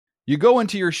You go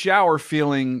into your shower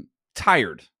feeling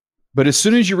tired, but as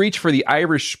soon as you reach for the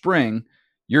Irish Spring,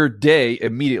 your day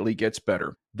immediately gets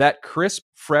better. That crisp,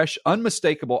 fresh,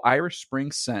 unmistakable Irish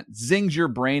Spring scent zings your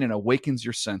brain and awakens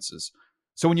your senses.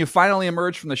 So when you finally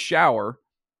emerge from the shower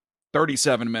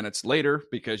 37 minutes later,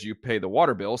 because you pay the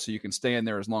water bill so you can stay in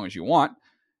there as long as you want,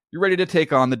 you're ready to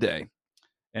take on the day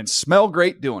and smell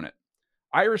great doing it.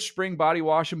 Irish Spring Body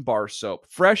Wash and Bar Soap.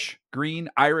 Fresh, green,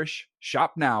 Irish.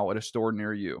 Shop now at a store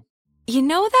near you. You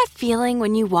know that feeling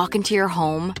when you walk into your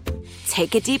home,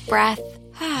 take a deep breath,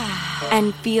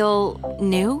 and feel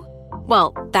new?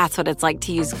 Well, that's what it's like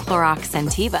to use Clorox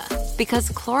Scentiva. Because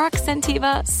Clorox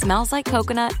Scentiva smells like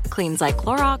coconut, cleans like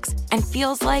Clorox, and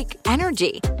feels like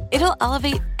energy. It'll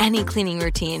elevate any cleaning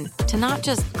routine to not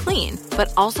just clean,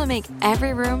 but also make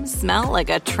every room smell like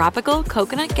a tropical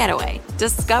coconut getaway.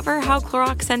 Discover how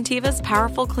Clorox Scentiva's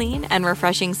powerful clean and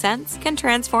refreshing scents can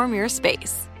transform your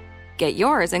space. Get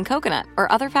yours in coconut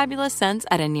or other fabulous scents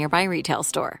at a nearby retail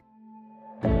store.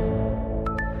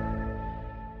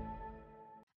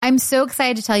 I'm so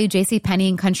excited to tell you JCPenney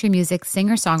and country music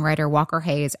singer-songwriter Walker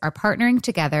Hayes are partnering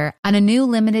together on a new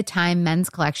limited-time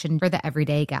men's collection for the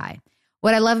everyday guy.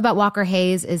 What I love about Walker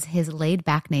Hayes is his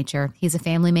laid-back nature. He's a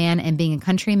family man, and being a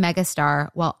country megastar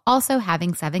while also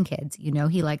having 7 kids, you know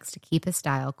he likes to keep his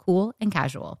style cool and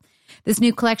casual. This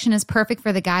new collection is perfect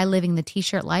for the guy living the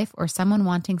t-shirt life or someone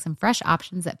wanting some fresh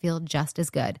options that feel just as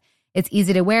good. It's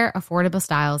easy to wear, affordable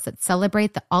styles that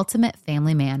celebrate the ultimate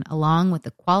family man, along with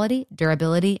the quality,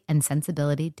 durability, and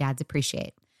sensibility dads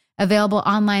appreciate. Available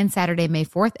online Saturday, May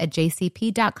 4th at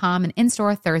jcp.com and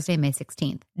in-store Thursday, May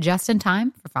 16th. Just in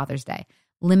time for Father's Day.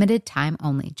 Limited time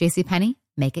only. JCPenney,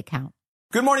 make it count.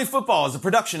 Good Morning Football is a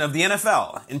production of the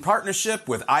NFL in partnership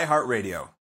with iHeartRadio.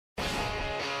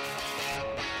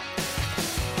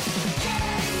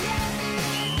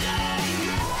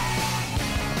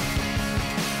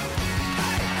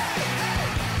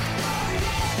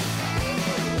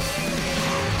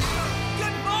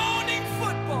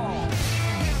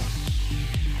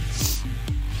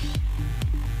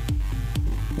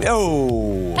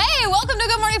 Yo. Hey, welcome to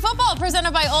Good Morning Football,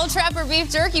 presented by Old Trapper Beef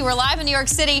Jerky. We're live in New York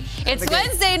City. It's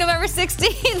Wednesday, November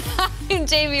 16th. I'm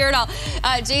Jamie Erdahl.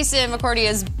 Jason McCourty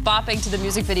is bopping to the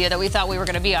music video that we thought we were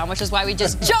going to be on, which is why we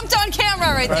just jumped on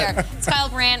camera right there. It's Kyle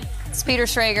Brandt. It's Peter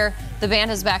Schrager. The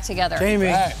band is back together.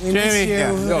 Jamie, we miss you.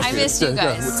 Yeah, I missed you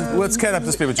guys. Let's get up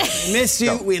to speed with you. We miss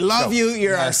you. We love you.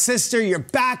 You're our sister. You're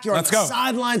back. You're on the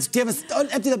sidelines.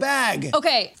 Empty the bag.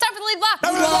 Okay, it's time for the lead block.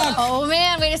 Oh,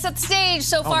 man, way to set the stage.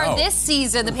 So far this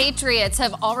season, the Patriots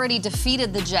have already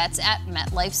defeated the Jets at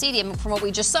MetLife Stadium. From what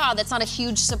we just saw, that's not a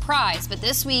huge surprise. But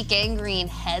this week, Gang Green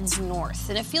heads north.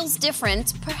 And it feels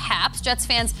different, perhaps. Jets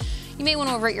fans, you may want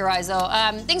to avert your eyes, though.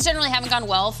 Things generally haven't gone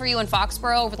well for you in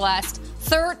Foxborough over the last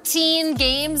 13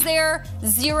 games there,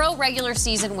 0 regular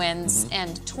season wins,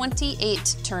 and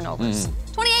 28 turnovers.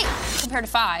 28 compared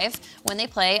to 5 when they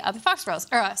play up in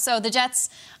Foxborough. So the Jets,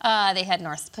 they head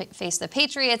north to face the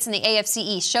Patriots in the AFC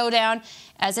East showdown.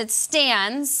 As it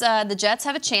stands, the Jets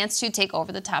have a chance to take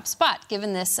over the top spot.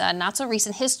 Given this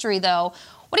not-so-recent history, though,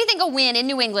 what do you think a win in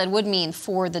New England would mean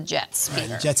for the Jets, Peter?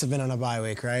 The Jets have been on a bye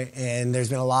week, right? And there's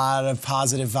been a lot of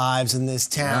positive vibes in this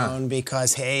town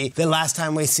because, hey, the last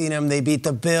time we seen them, they beat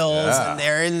the Bills, and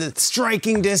they're in the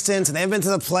striking distance, and they've been to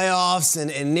the playoffs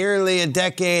in nearly a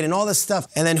decade and all this stuff.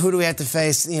 And then who do we have to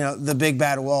face? You know, the big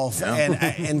bad wolf.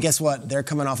 And guess what? They're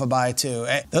coming off a bye, too.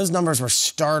 Those numbers were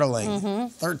startling.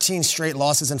 13 straight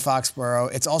losses in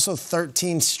Foxborough. It's also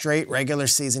 13 straight regular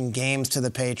season games to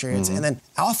the Patriots. And then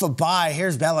off a bye,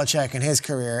 here's Belichick and his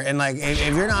career. And, like,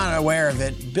 if you're not aware of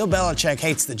it, Bill Belichick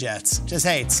hates the Jets. Just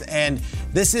hates. And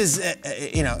this is,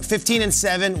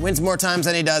 15-7, wins more times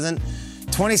than he doesn't.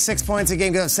 26 points a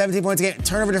game, goes up 17 points a game,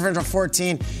 turnover differential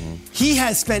 14. He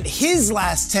has spent his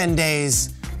last 10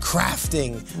 days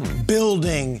crafting,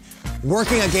 building,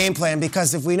 working a game plan,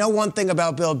 because if we know one thing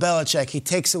about Bill Belichick, he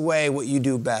takes away what you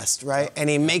do best, right? And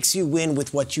he makes you win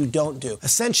with what you don't do.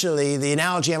 Essentially, the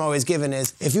analogy I'm always given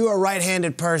is, if you're a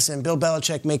right-handed person, Bill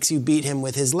Belichick makes you beat him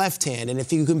with his left hand. And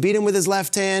if you can beat him with his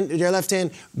left hand, your left hand,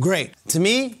 great. To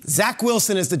me, Zach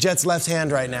Wilson is the Jets' left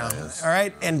hand right now, all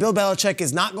right? And Bill Belichick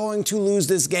is not going to lose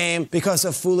this game because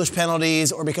of foolish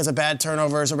penalties or because of bad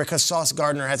turnovers or because Sauce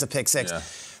Gardner has a pick six.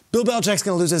 Bill Belichick's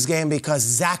going to lose this game because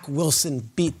Zach Wilson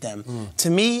beat them. To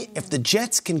me, if the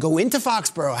Jets can go into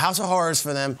Foxborough, House of Horrors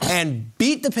for them, and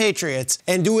beat the Patriots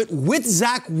and do it with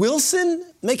Zach Wilson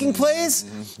making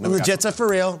plays, then the Jets are for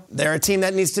real. They're a team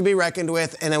that needs to be reckoned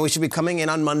with, and then we should be coming in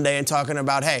on Monday and talking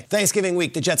about, hey, Thanksgiving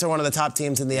week, the Jets are one of the top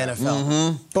teams in the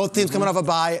NFL. Both teams coming off a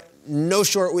bye, no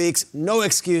short weeks, no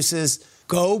excuses.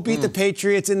 Go beat the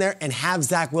Patriots in there and have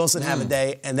Zach Wilson have a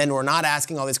day, and then we're not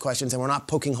asking all these questions and we're not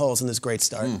poking holes in this great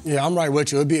start. Yeah, I'm right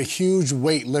with you. It'd be a huge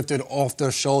weight lifted off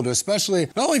their shoulders, especially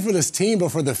not only for this team,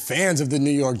 but for the fans of the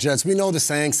New York Jets. We know the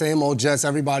saying, same old Jets,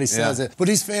 everybody says it. But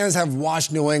these fans have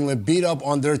watched New England beat up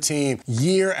on their team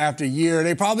year after year.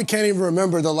 They probably can't even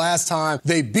remember the last time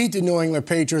they beat the New England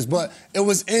Patriots, but it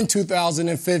was in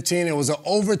 2015. It was an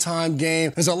overtime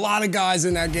game. There's a lot of guys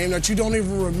in that game that you don't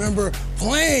even remember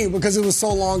playing because it was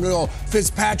so long ago.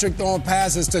 Fitzpatrick throwing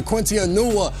passes to Quincy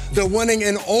Enunwa. They're winning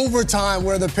in overtime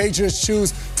where the Patriots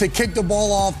choose to kick the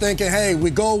ball off thinking, hey, we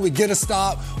go, we get a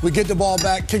stop, we get the ball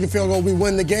back, kick a field goal, we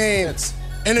win the game.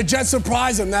 And the Jets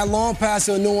surprise him. That long pass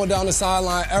to Enunwa down the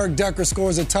sideline. Eric Decker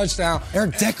scores a touchdown.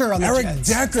 Eric Decker on the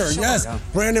Jets. Eric Decker, yes.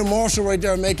 Brandon Marshall right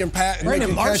there making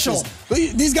Marshall.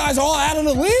 catches. These guys are all out of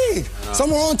the league.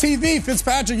 Some are on TV.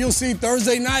 Fitzpatrick, you'll see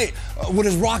Thursday night with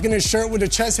his rocking his shirt with the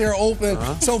chest hair open.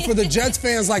 So for the Jets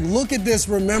fans, like, look at this,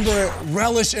 remember it,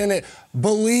 relish in it.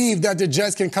 Believe that the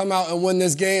Jets can come out and win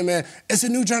this game, man. It's a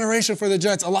new generation for the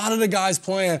Jets. A lot of the guys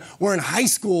playing were in high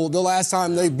school the last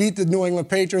time they beat the New England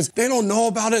Patriots. They don't know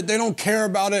about it. They don't care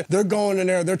about it. They're going in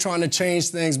there. They're trying to change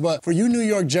things. But for you New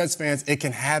York Jets fans, it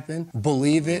can happen.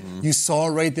 Believe it. You saw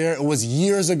it right there. It was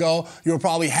years ago. You were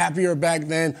probably happier back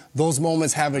then. Those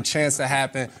moments have a chance to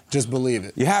happen. Just believe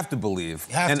it. You have to believe.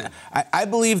 I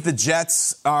believe the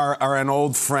Jets are an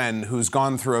old friend who's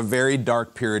gone through a very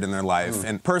dark period in their life.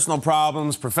 And personal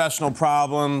problems, professional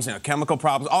problems, chemical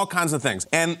problems, all kinds of things.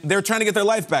 And they're trying to get their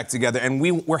life back together, and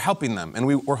we're helping them, and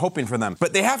we're hoping for them.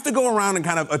 But they have to go around and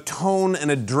kind of atone and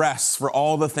address for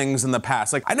all the things in the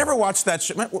past. Like, I never watched that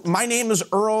shit. My name is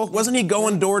Earl. Wasn't he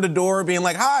going door to door being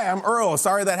like, hi, I'm Earl.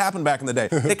 Sorry that happened back in the day.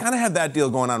 They kind of have that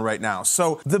deal going on right now.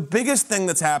 So the biggest thing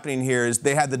that's happening here is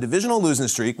they had the divisional losing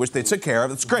streak, which they took care of.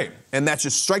 That's great. And that's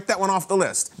just strike that one off the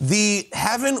list. They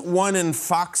haven't won in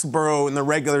Foxborough in the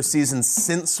regular season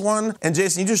since one. And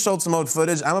Jason, you just showed some old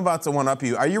footage. I'm about to one-up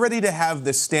you. Are you ready to have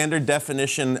the standard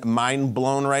definition mind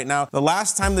blown right now? The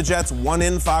last time the Jets won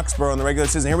in Foxborough in the regular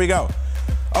season, here we go.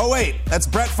 Oh, wait, that's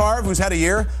Brett Favre, who's had a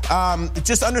year.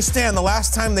 Just understand, the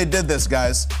last time they did this,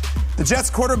 guys, the Jets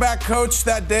quarterback coach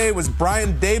that day was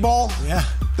Brian Daboll. Yeah.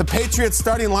 The Patriots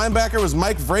starting linebacker was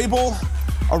Mike Vrabel.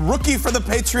 A rookie for the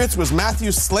Patriots was Matthew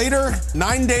Slater.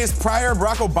 9 days prior,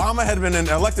 Barack Obama had been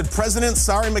elected president.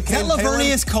 Sorry, McCain. Is that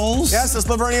Lavernius Coles? Yes, it's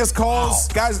Lavernius Coles.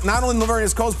 Wow. Guys, not only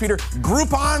Lavernius Coles, Peter,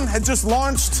 Groupon had just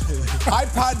launched.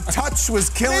 iPod Touch was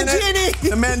killing it.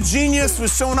 The Mangenius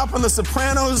was showing up on The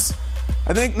Sopranos.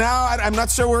 I think now, I'm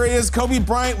not sure where he is. Kobe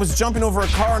Bryant was jumping over a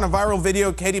car in a viral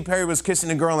video. Katy Perry was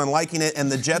kissing a girl and liking it,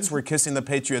 and the Jets were kissing the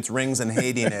Patriots' rings and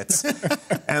hating it.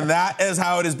 And that is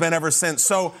how it has been ever since.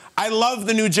 So I love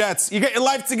the new Jets. You get your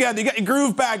life together. You got your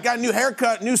groove back, got a new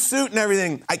haircut, new suit and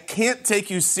everything. I can't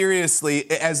take you seriously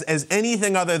as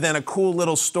anything other than a cool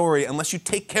little story unless you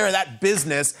take care of that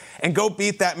business and go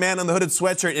beat that man in the hooded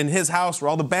sweatshirt in his house where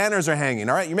all the banners are hanging,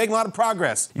 all right? You're making a lot of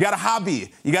progress. You got a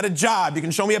hobby. You got a job. You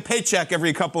can show me a paycheck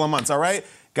every couple of months, all right?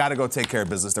 Got to go take care of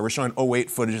business there. We're showing 08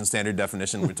 footage in standard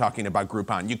definition. We're talking about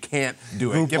Groupon. You can't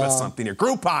do it. Groupon. Give us something here.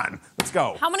 Groupon. Let's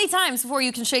go. How many times before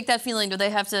you can shake that feeling do they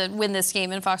have to win this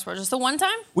game in Foxborough? Just the one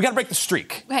time? We got to break the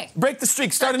streak. Okay. Break the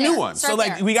streak. Start a new one. Start so,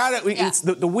 like, there. we got it. It's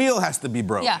the wheel has to be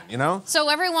broken, you know? So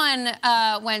everyone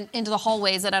went into the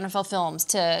hallways at NFL Films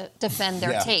to defend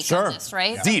their take on this,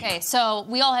 right? Yeah. Deep. Okay, so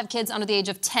we all have kids under the age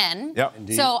of 10. Yep.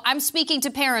 Indeed. So I'm speaking to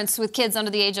parents with kids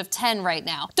under the age of 10 right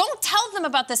now. Don't tell them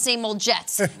about the same old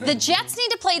Jets. The Jets need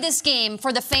to play this game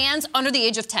for the fans under the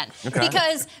age of 10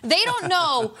 because they don't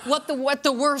know what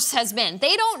the worst has been.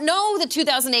 They don't know the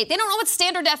 2008. They don't know what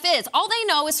standard def is. All they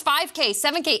know is 5K,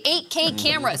 7K, 8K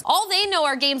cameras. All they know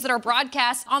are games that are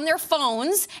broadcast on their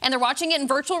phones and they're watching it in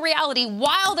virtual reality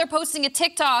while they're posting a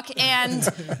TikTok and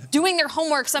doing their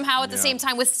homework somehow at the same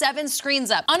time with 7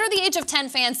 screens up. Under the age of 10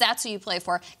 fans, that's who you play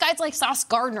for. Guys like Sauce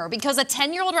Gardner, because a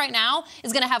 10-year-old right now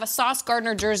is going to have a Sauce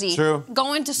Gardner jersey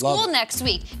going to school next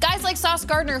week. Guys like Sauce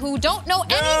Gardner who don't know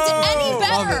any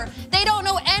better. They don't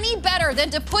know any better than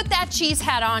to put that cheese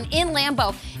hat on in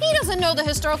Lambeau. He doesn't know the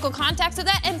historical context of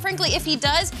that, and frankly, if he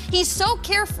does, he's so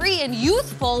carefree and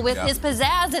youthful with his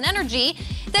pizzazz and energy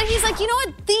that he's like, you know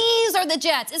what? These are the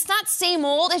Jets. It's not same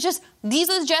old. It's just these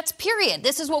are the Jets, period.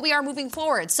 This is what we are moving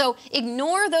forward. So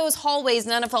ignore those hallways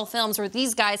in NFL Films where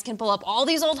these guys can pull up all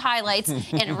these old highlights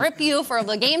and rip you for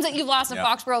the games that you've lost in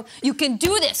Foxborough. You can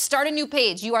do this. Start a new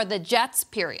page. You are the Jets,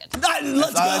 period.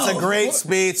 Let's go. That's a great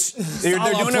speech. They're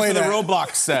doing it for the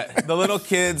Roblox set. The little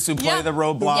kids who play the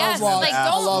Roblox. Yes, like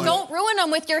don't ruin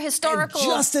them with your historical. And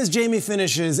just as Jamie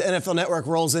finishes, NFL Network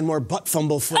rolls in more butt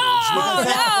fumble footage. Oh,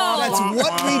 no. That's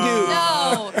what we do.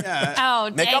 No.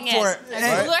 Oh, Make dang up for it.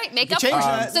 Right, make up for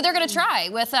it. So they're going to try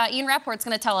with Ian Rappaport's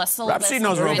going to tell us a little bit. Rap sheet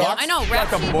knows Roblox. I know. Rap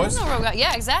sheet knows Roblox.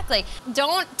 Yeah, exactly.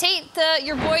 Don't taint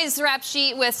your boys' rap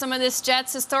sheet with some of this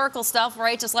Jets historical stuff,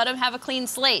 right? Just let them have a clean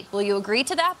slate. Will you agree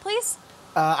to that, please?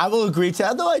 I will agree to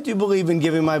that, though I do believe in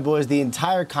giving my boys the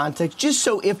entire context, just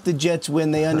so if the Jets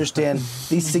win, they understand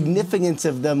the significance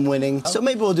of them winning. So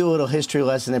maybe we'll do a little history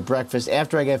lesson at breakfast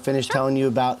after I get finished telling you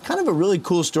about kind of a really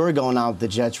cool story going on with the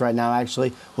Jets right now,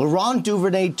 actually. Laurent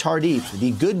Duvernay-Tardif,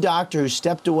 the good doctor who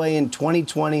stepped away in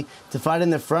 2020 to fight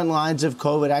in the front lines of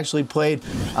COVID, actually played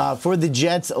for the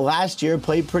Jets last year,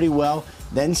 played pretty well,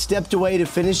 then stepped away to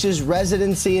finish his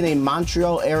residency in a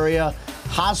Montreal area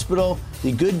hospital.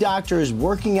 The good doctor is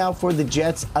working out for the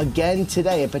Jets again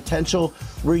today, a potential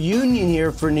reunion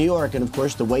here for New York. And, of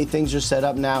course, the way things are set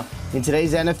up now in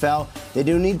today's NFL, they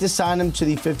do need to sign him to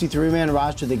the 53-man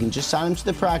roster. They can just sign him to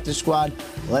the practice squad,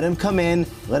 let him come in,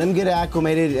 let him get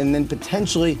acclimated, and then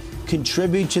potentially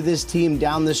contribute to this team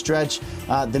down the stretch.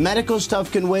 The medical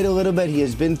stuff can wait a little bit. He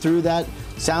has been through that.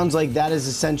 Sounds like that is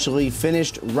essentially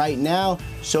finished right now.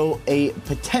 So a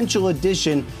potential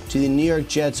addition to the New York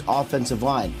Jets offensive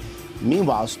line.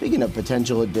 Meanwhile, speaking of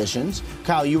potential additions,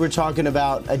 Kyle, you were talking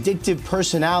about addictive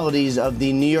personalities of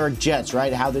the New York Jets,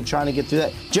 right? How they're trying to get through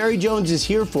that. Jerry Jones is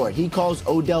here for it. He calls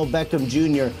Odell Beckham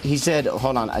Jr. He said,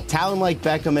 hold on, a talent like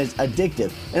Beckham is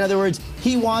addictive. In other words,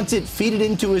 he wants it, feed it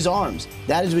into his arms.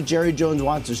 That is what Jerry Jones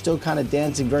wants. They're still kind of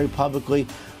dancing very publicly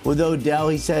with Odell.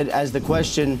 He said, as the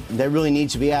question that really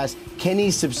needs to be asked, can he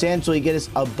substantially get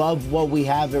us above what we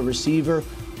have at receiver?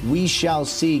 We shall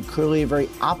see. Clearly a very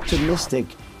optimistic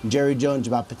Jerry Jones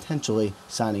about potentially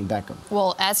signing Beckham.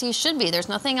 Well, as he should be. There's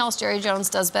nothing else Jerry Jones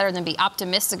does better than be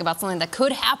optimistic about something that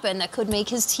could happen, that could make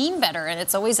his team better. And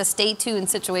it's always a stay tuned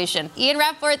situation. Ian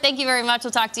Rappaport, thank you very much. We'll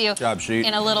talk to you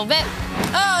in a little bit.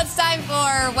 Oh, it's time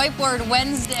for Whiteboard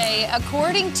Wednesday.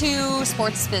 According to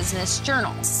Sports Business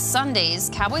Journal, Sunday's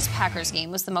Cowboys-Packers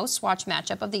game was the most watched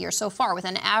matchup of the year so far, with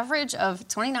an average of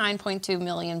 29.2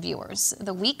 million viewers.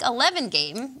 The Week 11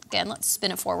 game, again, let's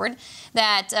spin it forward,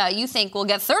 that you think will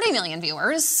get 30 million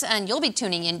viewers, and you'll be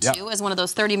tuning into as one of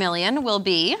those 30 million will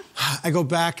be. I go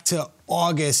back to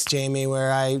August, Jamie,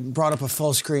 where I brought up a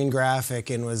full screen graphic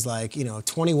and was like,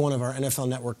 21 of our NFL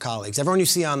Network colleagues, everyone you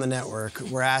see on the network,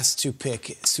 were asked to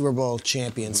pick Super Bowl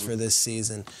champions for this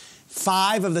season.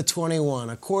 5 of the 21,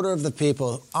 a quarter of the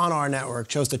people on our network,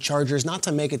 chose the Chargers not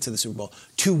to make it to the Super Bowl,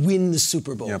 to win the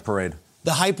Super Bowl. Yeah, parade.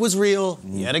 The hype was real,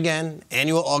 yet again,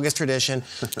 annual August tradition.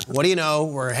 What do you know?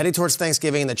 We're heading towards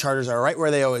Thanksgiving, and the Chargers are right where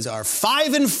they always are.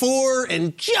 5-4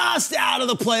 and just out of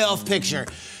the playoff picture.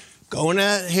 Going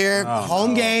to here,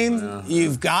 home game. Yeah.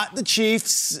 You've got the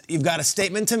Chiefs. You've got a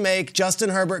statement to make. Justin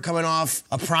Herbert coming off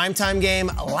a primetime game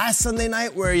last Sunday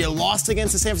night where you lost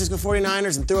against the San Francisco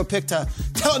 49ers and threw a pick to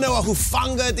Talanoa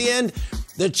Hufanga at the end.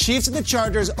 The Chiefs and the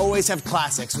Chargers always have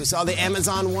classics. We saw the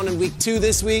Amazon one in week 2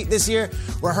 this year,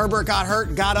 where Herbert got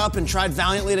hurt, got up, and tried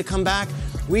valiantly to come back.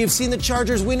 We have seen the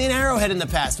Chargers win in Arrowhead in the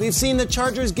past. We've seen the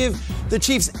Chargers give the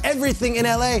Chiefs everything in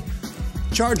L.A.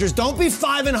 Chargers, don't be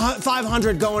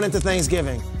 500 going into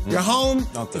Thanksgiving. You're home.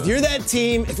 If you're that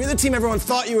team, if you're the team everyone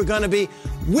thought you were going to be,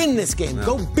 win this game.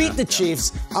 Go beat the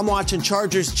Chiefs. I'm watching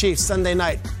Chargers-Chiefs Sunday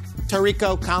night.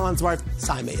 Tarico Collinsworth,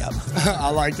 sign me up. I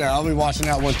like that. I'll be watching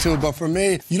that one too. But for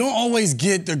me, you don't always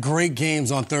get the great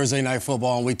games on Thursday Night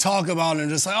Football. And we talk about it and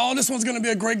just like, oh, this one's going to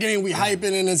be a great game. We hype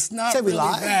it, and it's not really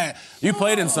bad. You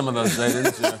played in some of those days,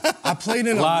 didn't you? I played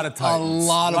in a lot of Titans. A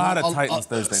lot of Titans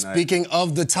Thursday night. Speaking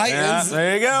of the Titans,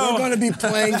 there you go. We're going to be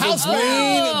playing the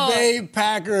Green Bay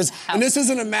Packers. And this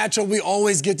isn't a matchup we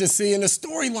always get to see. And the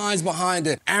storylines behind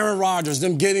it. Aaron Rodgers,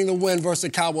 them getting the win versus the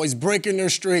Cowboys, breaking their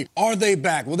streak. Are they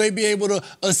back? Will they be able to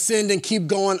ascend and keep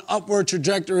going upward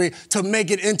trajectory to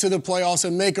make it into the playoffs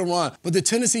and make a run? But the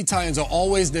Tennessee Titans are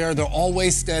always there. They're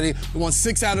always steady. They won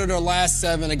 6 out of their last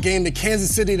 7. A game to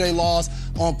Kansas City they lost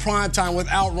on primetime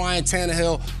without Ryan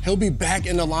Tannehill. He'll be back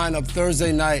in the lineup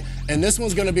Thursday night. And this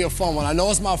one's going to be a fun one. I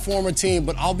know it's my former team,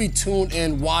 but I'll be tuned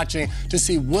in watching to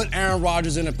see what Aaron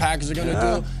Rodgers and the Packers are going to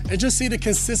do and just see the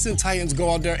consistent Titans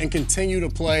go out there and continue to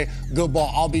play good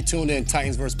ball. I'll be tuned in,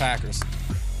 Titans versus Packers.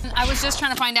 I was just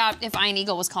trying to find out if Ian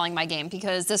Eagle was calling my game,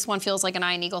 because this one feels like an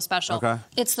Ian Eagle special. Okay.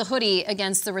 It's the hoodie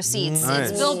against the receipts.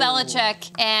 Nice. It's Bill Belichick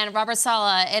and Robert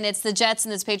Saleh, and it's the Jets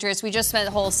and the Patriots. We just spent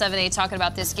the whole 7-8 talking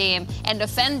about this game and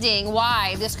defending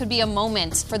why this could be a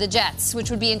moment for the Jets, which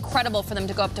would be incredible for them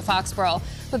to go up to Foxborough.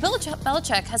 But Bill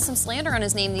Belichick has some slander on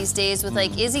his name these days with,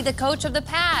 like, is he the coach of the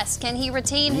past? Can he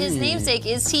retain his namesake?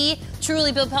 Is he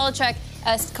truly Bill Belichick,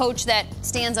 a coach that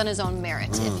stands on his own merit,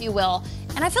 if you will?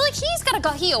 And I feel like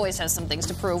he always has some things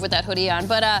to prove with that hoodie on.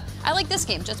 But I like this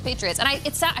game, Jets Patriots. And I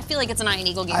feel like it's an Iron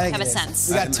Eagle game. I have a sense.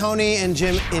 We got Tony and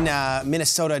Jim in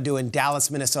Minnesota doing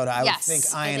Dallas, Minnesota. I would think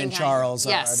Ian and Charles are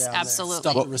down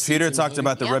absolutely. Well, Peter talked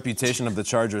about the reputation of the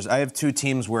Chargers. I have two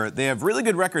teams where they have really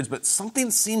good records, but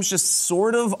something seems just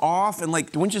sort of off. And,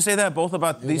 like, wouldn't you say that both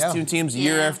about these two teams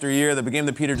year after year? The game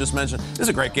that Peter just mentioned. This is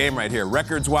a great game right here.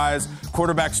 Records-wise,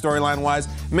 quarterback storyline-wise.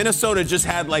 Minnesota just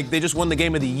had, they just won the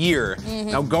game of the year.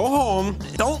 Now go home.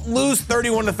 Don't lose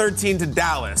 31-13 to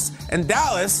Dallas. And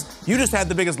Dallas, you just had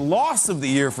the biggest loss of the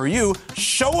year for you.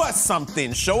 Show us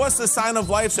something. Show us a sign of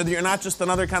life so that you're not just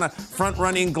another kind of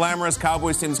front-running, glamorous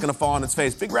Cowboys team that's going to fall on its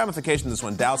face. Big ramification this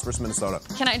one, Dallas versus Minnesota.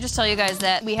 Can I just tell you guys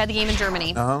that we had the game in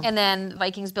Germany, and then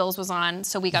Vikings-Bills was on,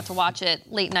 so we got to watch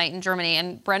it late night in Germany.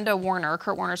 And Brenda Warner,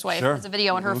 Kurt Warner's wife, has a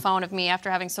video on her phone of me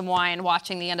after having some wine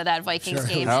watching the end of that Vikings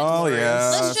game. Oh, yeah.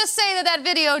 Let's just say that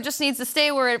video just needs to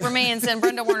stay where it remains in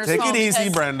Brenda Warner's phone. Take it easy,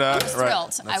 Brenda.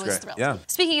 I was thrilled. Yeah.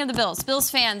 Speaking of the Bills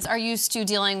fans are used to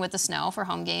dealing with the snow for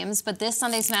home games, but this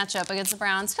Sunday's matchup against the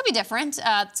Browns could be different.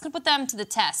 It's going to put them to the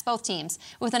test, both teams,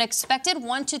 with an expected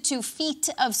 1 to 2 feet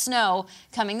of snow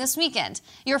coming this weekend.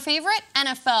 Your favorite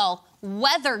NFL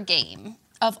weather game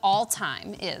of all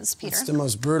time is, Peter? It's the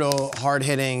most brutal,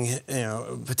 hard-hitting,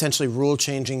 potentially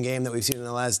rule-changing game that we've seen in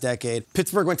the last decade.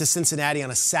 Pittsburgh went to Cincinnati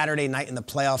on a Saturday night in the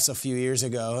playoffs a few years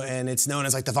ago, and it's known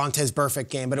as the Vontaze Burfict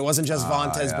game, but it wasn't just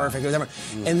Vontaze Burfict. It was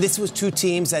everyone. And this was two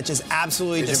teams that just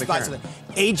absolutely despised it.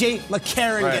 A.J.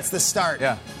 McCarron gets the start.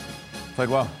 Yeah, played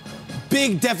well.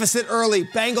 Big deficit early.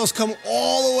 Bengals come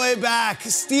all the way back.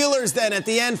 Steelers then at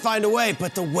the end find a way,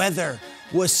 but the weather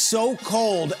was so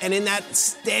cold, and in that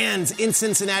stands in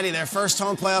Cincinnati, their first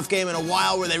home playoff game in a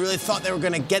while where they really thought they were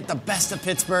going to get the best of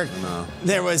Pittsburgh.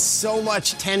 There was so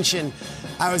much tension.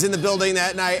 I was in the building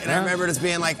that night, and I remember just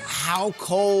being like, how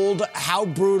cold, how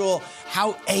brutal,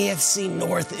 how AFC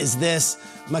North is this?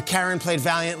 McCarron played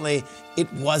valiantly.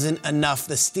 It wasn't enough.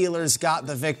 The Steelers got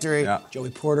the victory. Joey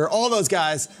Porter, all those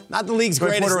guys, not the league's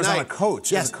greatest night. Porter was on a coach.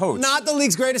 Yes, not the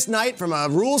league's greatest night from a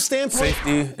rules standpoint,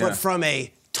 but from a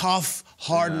tough,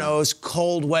 hard-nosed,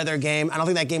 cold weather game. I don't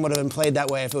think that game would have been played that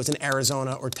way if it was in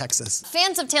Arizona or Texas.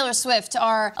 Fans of Taylor Swift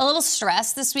are a little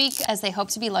stressed this week as they hope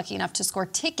to be lucky enough to score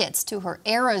tickets to her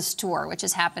Eras Tour, which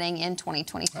is happening in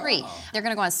 2023. They're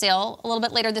going to go on sale a little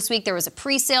bit later this week. There was a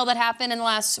pre-sale that happened in the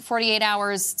last 48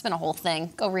 hours. It's been a whole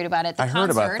thing. Go read about it. I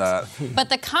heard about that. But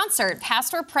the concert,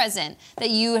 past or present, that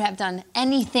you would have done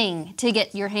anything to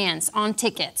get your hands on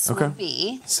tickets would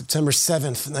be September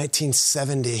 7th,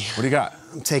 1970. What do you got?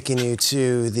 I'm taking you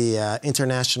to the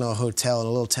International Hotel in a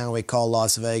little town we call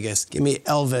Las Vegas. Give me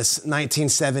Elvis,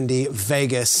 1970,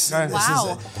 Vegas.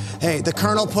 Wow. Hey, the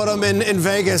Colonel put him in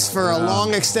Vegas for a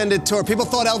long extended tour. People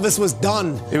thought Elvis was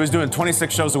done. He was doing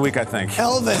 26 shows a week, I think.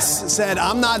 Elvis said,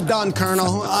 I'm not done,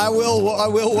 Colonel. I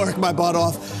will work my butt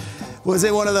off. Was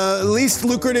it one of the least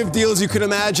lucrative deals you could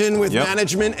imagine with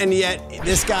management? And yet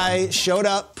this guy showed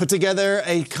up, put together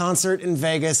a concert in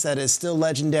Vegas that is still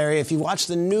legendary. If you watch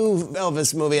the new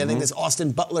Elvis movie, I think this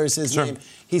Austin Butler is his name.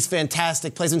 He's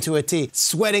fantastic, plays him to a T.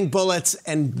 Sweating bullets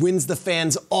and wins the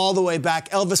fans all the way back.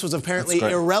 Elvis was apparently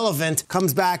irrelevant.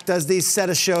 Comes back, does these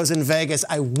set of shows in Vegas.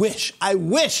 I wish I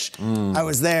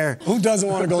was there. Who doesn't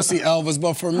want to go see Elvis?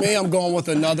 But for me, I'm going with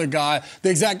another guy, the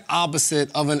exact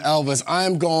opposite of an Elvis. I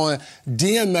am going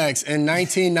DMX in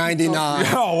 1999.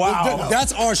 Oh, wow.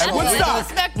 That's our show.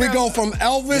 We go from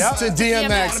Elvis to DMX. You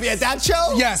want to be at that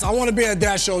show? Yes, I want to be at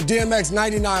that show. DMX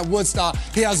 99 Woodstock.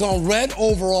 He has on red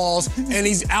overalls, and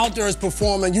he's out there is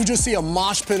performing. You just see a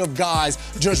mosh pit of guys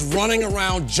just running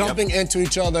around, jumping into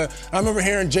each other. I remember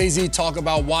hearing Jay-Z talk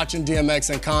about watching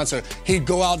DMX in concert. He'd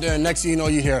go out there, and next thing you know,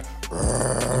 you hear,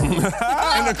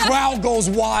 and the crowd goes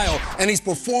wild, and he's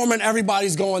performing,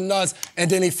 everybody's going nuts, and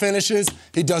then he finishes,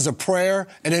 he does a prayer,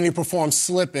 and then he performs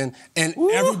Slippin', and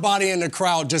everybody in the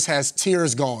crowd just has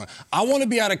tears going. I want to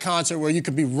be at a concert where you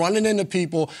could be running into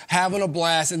people, having a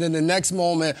blast, and then the next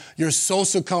moment, you're so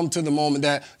succumbed to the moment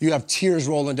that you have tears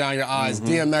rolling down your eyes.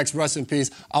 DMX, rest in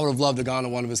peace. I would have loved to have gone to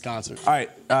one of his concerts. All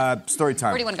right, story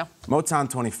time. Where do you want to go? Motown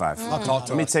 25.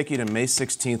 Let me take you to May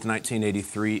 16th,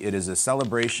 1983. It is a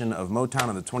celebration of Motown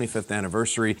on the 25th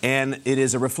anniversary, and it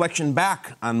is a reflection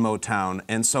back on Motown.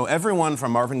 And so everyone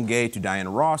from Marvin Gaye to Diana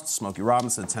Ross to Smokey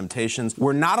Robinson, Temptations,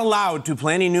 were not allowed to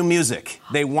play any new music.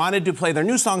 They wanted to play their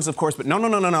new songs, of course, but no.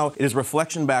 It is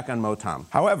reflection back on Motown.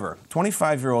 However,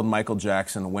 25-year-old Michael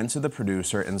Jackson went to the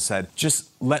producer and said, just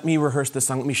let me rehearse this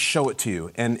song, let me show it to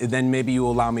you, and then maybe you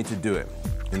will allow me to do it.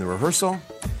 In the rehearsal,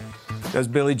 there's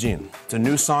Billie Jean. It's a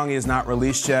new song he has not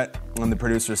released yet, and the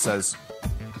producer says,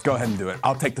 go ahead and do it.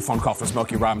 I'll take the phone call for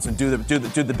Smokey Robinson. Do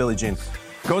the Billie Jean.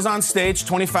 Goes on stage,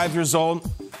 25 years old.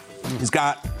 He's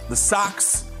got the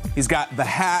socks. He's got the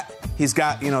hat. He's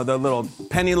got, the little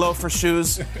penny loafer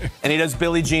shoes. And he does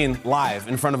Billie Jean live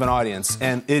in front of an audience.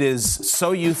 And it is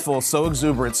so youthful, so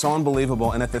exuberant, so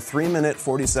unbelievable. And at the 3-minute,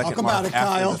 40-second mark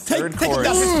after the third chorus... Take it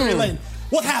down history lane.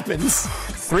 What happens?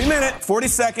 3-minute,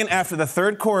 40-second after the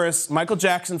third chorus, Michael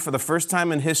Jackson, for the first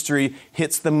time in history,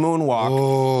 hits the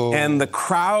moonwalk. And the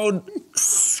crowd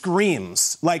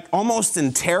screams, like almost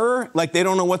in terror, like they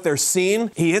don't know what they're seeing.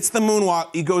 He hits the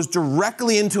moonwalk, he goes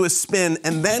directly into a spin,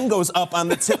 and then goes up on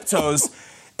the tiptoes.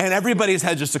 And everybody's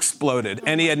head just exploded.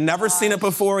 And he had never seen it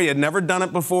before, he had never done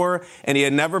it before, and he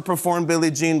had never performed Billie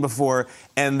Jean before.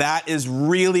 And that is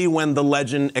really when the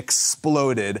legend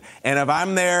exploded. And if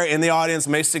I'm there in the audience,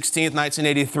 May 16th,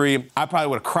 1983, I probably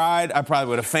would have cried, I probably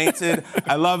would have fainted.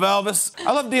 I love Elvis,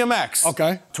 I love DMX.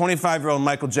 Okay. 25-year-old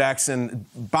Michael Jackson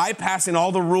bypassing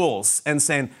all the rules and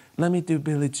saying, let me do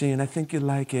Billie Jean, I think you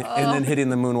like it. And then hitting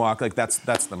the moonwalk, like that's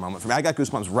the moment for me. I got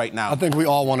goosebumps right now. I think we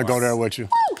all want to go there with you.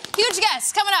 Woo! Huge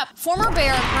guest coming up. Former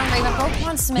Bear, current Raven,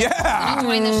 Roquan Smith. Yeah!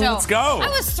 Join the show. Let's go. I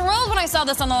was thrilled when I saw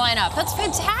this on the lineup. That's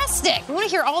fantastic. We want to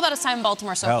hear all about his time in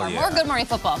Baltimore so far. Yeah. More Good Morning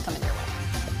Football coming your way.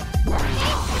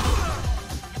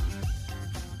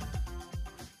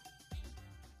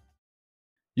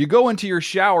 You go into your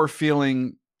shower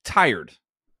feeling tired,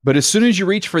 but as soon as you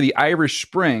reach for the Irish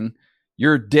Spring,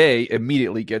 your day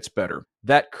immediately gets better.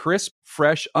 That crisp,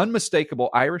 fresh, unmistakable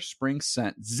Irish Spring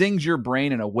scent zings your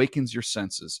brain and awakens your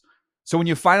senses. So when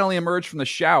you finally emerge from the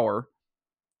shower,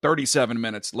 37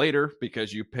 minutes later,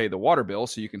 because you pay the water bill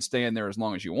so you can stay in there as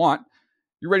long as you want,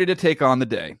 you're ready to take on the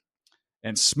day.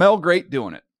 And smell great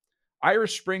doing it.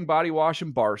 Irish Spring Body Wash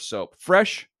and Bar Soap.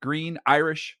 Fresh, green,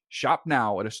 Irish. Shop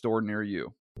now at a store near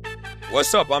you.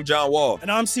 What's up? I'm John Wall.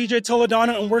 And I'm CJ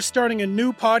Toledano, and we're starting a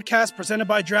new podcast presented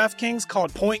by DraftKings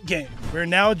called Point Game. We're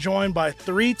now joined by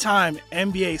 3-time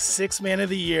NBA Sixth Man of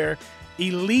the Year,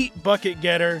 elite bucket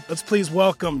getter. Let's please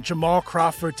welcome Jamal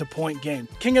Crawford to Point Game.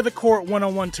 King of the Court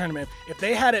one-on-one tournament. If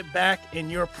they had it back in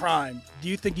your prime, do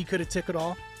you think you could have took it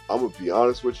all? I'm going to be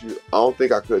honest with you. I don't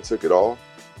think I could have took it all,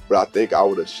 but I think I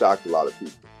would have shocked a lot of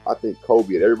people. I think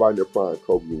Kobe and everybody in their prime,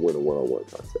 Kobe would win a one-on-one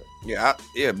contest. Yeah,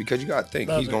 because you got to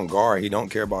think, he's going to guard. He don't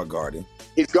care about guarding.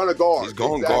 He's going to guard. He's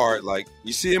going to guard. Like,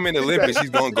 you see him in the Olympics, he's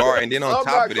going to guard. And then on top of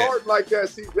that. I'm not guarding like that,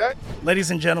 CJ.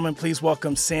 Ladies and gentlemen, please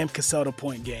welcome Sam Cassell to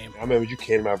Point Game. I remember you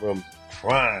came out from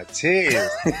crying, tears,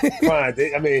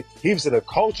 crying. I mean, he was in a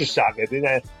culture shock. And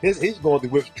then he's going through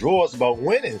withdrawals about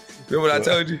winning. Remember what I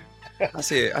told you? I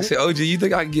said, OG, you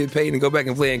think I can get paid and go back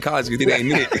and play in college because it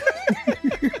ain't it?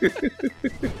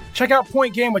 Check out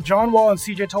Point Game with John Wall and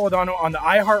CJ Toledano on the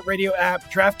iHeartRadio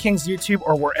app, DraftKings YouTube,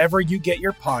 or wherever you get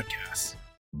your podcasts.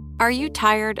 Are you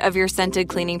tired of your scented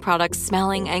cleaning products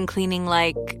smelling and cleaning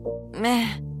like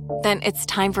meh? Then it's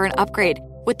time for an upgrade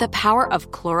with the power of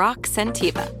Clorox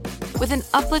Scentiva. With an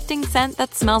uplifting scent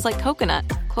that smells like coconut,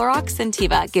 Clorox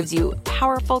Scentiva gives you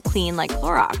powerful clean like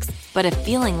Clorox, but a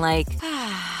feeling like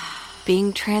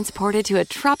being transported to a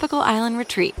tropical island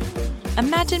retreat.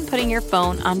 Imagine putting your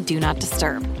phone on Do Not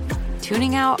Disturb,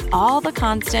 tuning out all the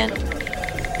constant,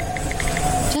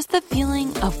 just the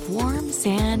feeling of warm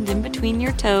sand in between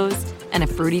your toes and a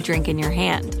fruity drink in your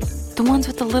hand. The ones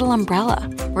with the little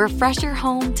umbrella. Refresh your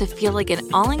home to feel like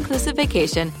an all-inclusive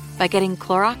vacation by getting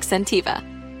Clorox Scentiva.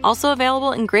 Also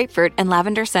available in grapefruit and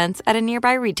lavender scents at a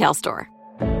nearby retail store.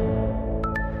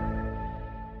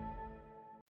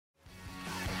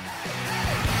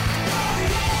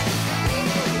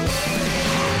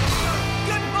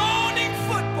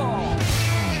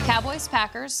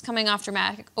 Cowboys-Packers coming off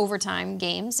dramatic overtime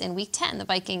games in Week 10. The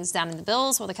Vikings down in the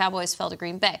Bills while the Cowboys fell to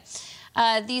Green Bay.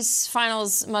 These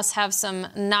finals must have some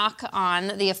knock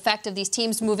on the effect of these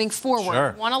teams moving forward.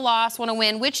 Sure. One a loss, one a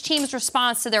win. Which team's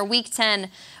response to their Week 10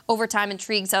 overtime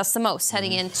intrigues us the most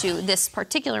heading into this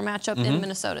particular matchup in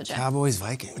Minnesota, Jeff?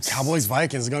 Cowboys-Vikings.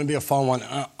 Cowboys-Vikings is going to be a fun one.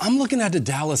 I'm looking at the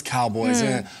Dallas Cowboys.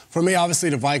 And for me, obviously,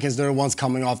 the Vikings, they're the ones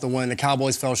coming off the win. The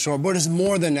Cowboys fell short. But it's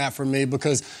more than that for me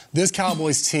because this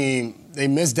Cowboys team, they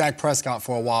missed Dak Prescott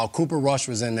for a while. Cooper Rush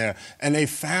was in there. And they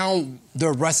found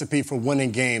their recipe for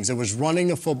winning games. It was running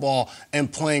the football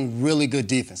and playing really good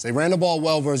defense. They ran the ball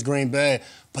well versus Green Bay.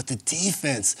 But the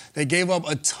defense, they gave up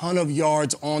a ton of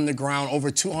yards on the ground, over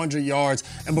 200 yards.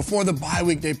 And before the bye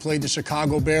week, they played the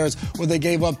Chicago Bears, where they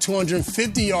gave up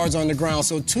 250 yards on the ground.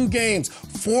 So 2 games,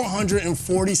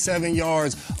 447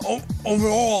 yards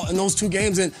overall in those 2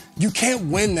 games. And you can't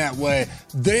win that way.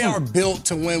 They are built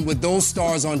to win with those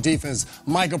stars on defense.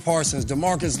 Micah Parsons,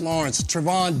 DeMarcus Lawrence,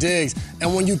 Trevon Diggs.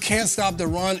 And when you can't stop the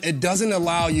run, it doesn't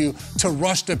allow you to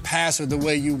rush the passer the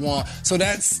way you want. So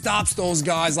that stops those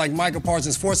guys like Micah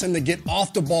Parsons forced him to get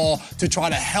off the ball to try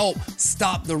to help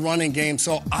stop the running game.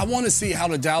 So I want to see how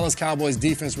the Dallas Cowboys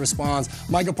defense responds.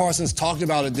 Micah Parsons talked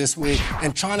about it this week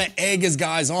and trying to egg his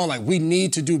guys on, like, we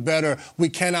need to do better. We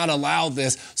cannot allow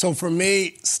this. So for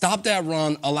me, stop that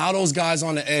run, allow those guys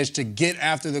on the edge to get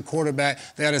after the quarterback.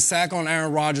 They had a sack on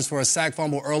Aaron Rodgers for a sack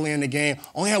fumble early in the game.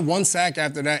 Only had one sack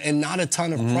after that and not a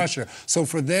ton of pressure. So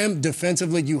for them,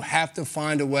 defensively, you have to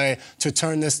find a way to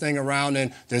turn this thing around.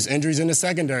 And there's injuries in the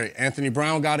secondary. Anthony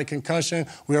Brown got a concussion.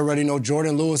 We already know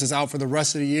Jordan Lewis is out for the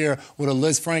rest of the year with a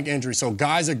Liz Frank injury. So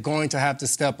guys are going to have to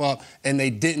step up, and they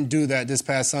didn't do that this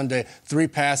past Sunday. 3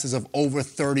 passes of over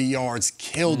 30 yards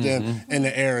killed them in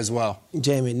the air as well.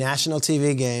 Jamie, national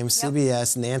TV game,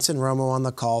 CBS, Nance and Romo on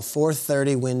the call,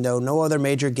 4:30 window, no other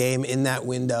major game in that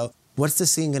window. What's the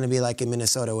scene going to be like in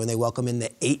Minnesota when they welcome in the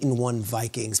 8-1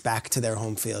 Vikings back to their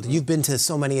home field? You've been to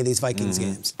so many of these Vikings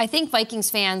games. I think Vikings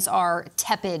fans are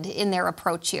tepid in their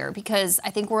approach here because I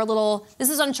think this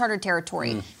is uncharted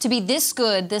territory. To be this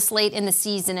good this late in the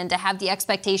season and to have the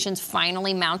expectations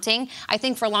finally mounting, I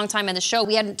think for a long time in the show,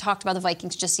 we hadn't talked about the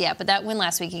Vikings just yet, but that win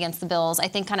last week against the Bills, I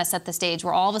think kind of set the stage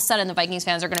where all of a sudden the Vikings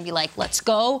fans are going to be like, let's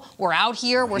go, we're out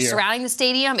here, we're surrounding the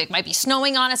stadium, it might be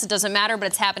snowing on us, it doesn't matter, but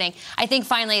it's happening. I think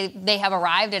finally they have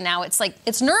arrived, and now it's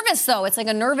nervous, though. It's like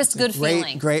a nervous, good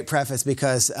feeling. Great preface,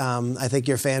 because I think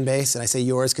your fan base, and I say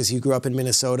yours because you grew up in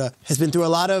Minnesota, has been through a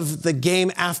lot of the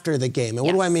game after the game. And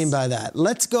what do I mean by that?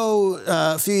 Let's go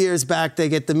a few years back. They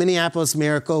get the Minneapolis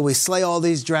Miracle. We slay all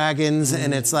these dragons,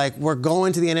 and it's like we're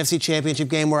going to the NFC Championship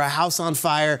game. We're a house on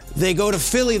fire. They go to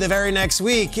Philly the very next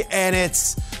week, and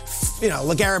it's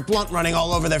LeGarrette Blount running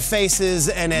all over their faces,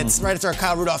 and it's right after a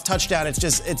Kyle Rudolph touchdown,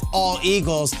 it's all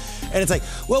Eagles. And it's like,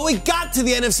 well, we got to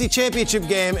the NFC Championship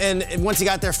game, and once he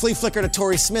got there, flea flicker to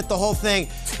Torrey Smith, the whole thing.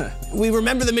 We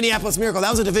remember the Minneapolis Miracle. That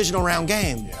was a divisional round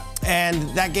game. Yeah. And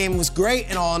that game was great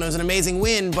and all, and it was an amazing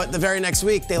win, but the very next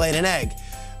week, they laid an egg.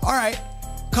 All right.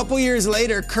 A couple years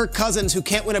later, Kirk Cousins, who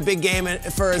can't win a big game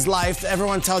for his life,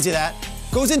 everyone tells you that,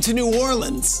 goes into New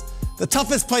Orleans, the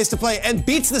toughest place to play, and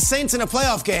beats the Saints in a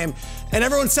playoff game, and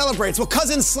everyone celebrates. Well,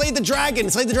 Cousins slayed the dragon.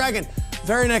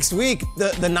 Very next week,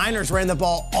 the Niners ran the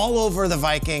ball all over the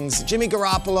Vikings. Jimmy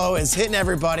Garoppolo is hitting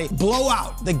everybody.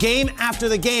 Blowout. The game after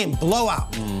the game,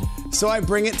 blowout. So I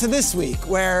bring it to this week,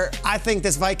 where I think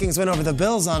this Vikings win over the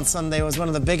Bills on Sunday was one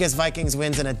of the biggest Vikings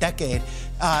wins in a decade.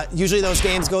 Usually those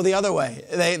games go the other way.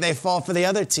 They fall for the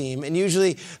other team, and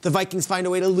usually the Vikings find a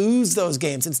way to lose those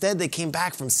games. Instead, they came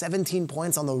back from 17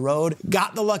 points on the road,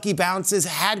 got the lucky bounces,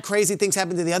 had crazy things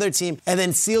happen to the other team, and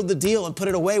then sealed the deal and put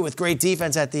it away with great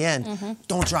defense at the end.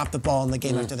 Don't drop the ball in the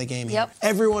game after the game here.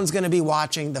 Everyone's going to be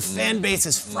watching. The fan base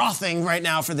is frothing right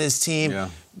now for this team.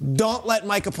 Don't let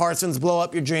Micah Parsons blow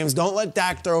up your dreams. Don't let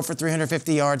Dak throw for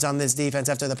 350 yards on this defense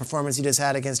after the performance he just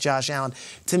had against Josh Allen.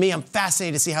 To me, I'm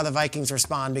fascinated to see how the Vikings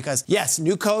respond because, yes,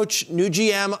 new coach, new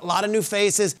GM, a lot of new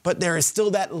faces, but there is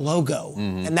still that logo.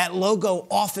 And that logo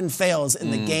often fails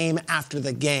in the game after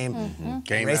the game.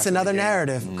 Erase another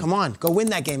narrative. Come on, go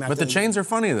win that game after But the chains are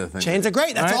funny, the thing. Chains are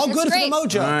great. That's all good for the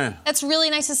mojo. That's really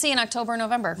nice to see in October and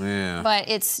November. But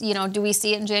it's, do we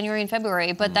see it in January and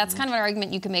February? But that's kind of an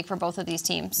argument you can make for both of these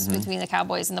teams. Between the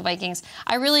Cowboys and the Vikings.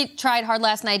 I really tried hard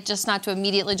last night just not to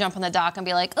immediately jump on the dock and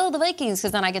be like, oh, the Vikings,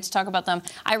 because then I get to talk about them.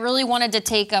 I really wanted to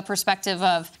take a perspective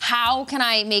of how can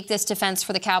I make this defense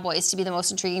for the Cowboys to be the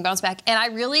most intriguing bounce back? And I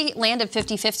really landed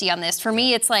 50-50 on this. For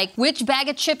me, it's like, which bag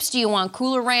of chips do you want?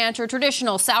 Cooler Ranch or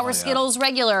traditional? Sour Skittles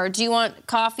regular? Do you want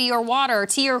coffee or water?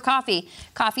 Tea or coffee?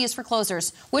 Coffee is for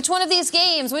closers. Which one of these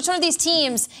games, which one of these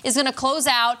teams is going to close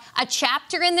out a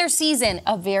chapter in their season,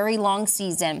 a very long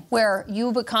season, where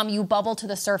you bubble to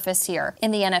the surface here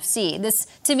in the NFC. This,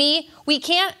 to me, we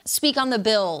can't speak on the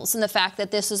Bills and the fact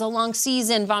that this is a long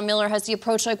season. Von Miller has the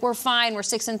approach like we're fine, we're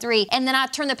 6-3, and then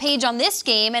not turn the page on this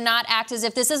game and not act as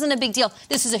if this isn't a big deal.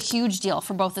 This is a huge deal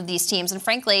for both of these teams. And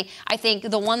frankly, I think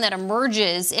the one that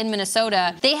emerges in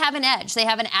Minnesota, they have an edge. They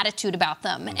have an attitude about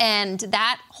them. And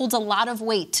that holds a lot of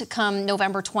weight to come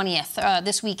November 20th,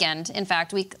 this weekend. In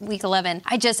fact, week 11.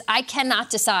 I cannot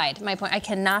decide. My point, I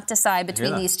cannot decide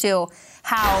between these two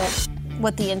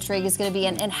what the intrigue is going to be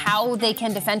and how they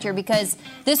can defend here, because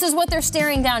this is what they're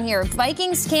staring down here.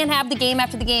 Vikings can't have the game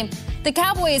after the game. The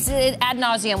Cowboys, ad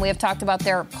nauseum, we have talked about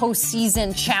their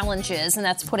postseason challenges, and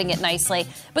that's putting it nicely.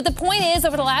 But the point is,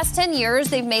 over the last 10 years,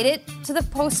 they've made it to the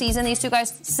postseason, these two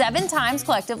guys, 7 times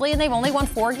collectively, and they've only won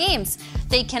 4 games.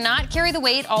 They cannot carry the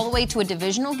weight all the way to a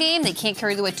divisional game. They can't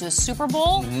carry the weight to a Super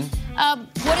Bowl.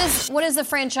 What is the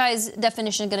franchise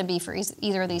definition going to be for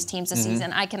either of these teams this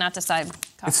season? I cannot decide.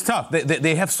 It's tough.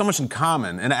 They have so much in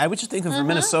common. And I would just think for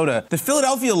Minnesota, the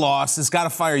Philadelphia loss has got to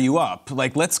fire you up.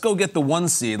 Like, let's go get the 1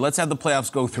 seed. Let's have the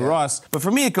playoffs go through us. But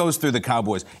for me, it goes through the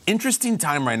Cowboys. Interesting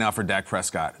time right now for Dak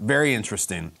Prescott. Very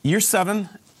interesting. Year 7.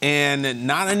 And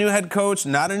not a new head coach,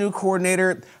 not a new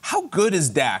coordinator. How good is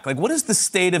Dak? Like, what is the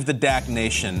state of the Dak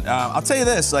nation? I'll tell you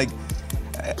this, like,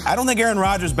 I don't think Aaron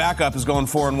Rodgers' backup is going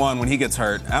 4-1 when he gets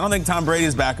hurt. I don't think Tom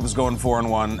Brady's backup is going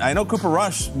 4-1. I know Cooper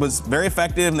Rush was very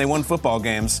effective and they won football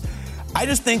games. I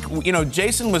just think,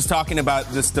 Jason was talking about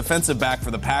this defensive back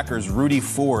for the Packers, Rudy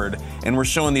Ford, and we're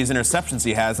showing these interceptions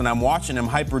he has, and I'm watching him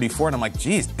hype Rudy Ford, and I'm like,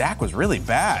 geez, Dak was really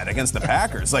bad against the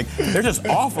Packers. Like, they're just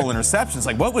awful interceptions.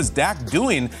 Like, what was Dak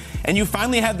doing? And you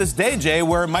finally had this day, Jay,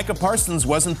 where Micah Parsons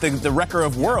wasn't the wrecker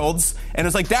of worlds, and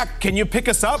it's like, Dak, can you pick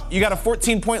us up? You got a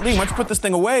 14-point lead. Why don't you put this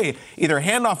thing away? Either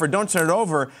hand off or don't turn it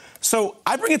over. So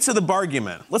I bring it to the bargain.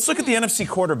 Let's look at the NFC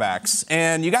quarterbacks.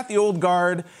 And you got the old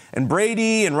guard, and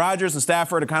Brady and Rodgers and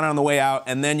Stafford are kind of on the way out.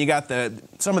 And then you got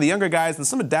some of the younger guys and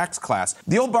some of Dak's class.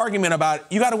 The old argument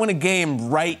about you got to win a game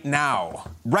right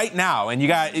now. Right now. And you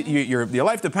got your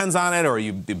life depends on it, or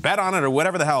you bet on it, or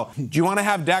whatever the hell. Do you want to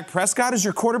have Dak Prescott as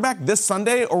your quarterback this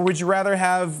Sunday, or would you rather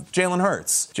have Jalen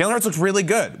Hurts? Jalen Hurts looks really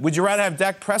good. Would you rather have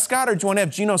Dak Prescott, or do you want to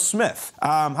have Geno Smith?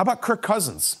 How about Kirk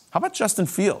Cousins? How about Justin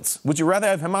Fields? Would you rather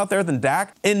have him out there than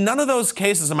Dak? In none of those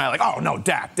cases am I like, oh, no,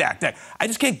 Dak. I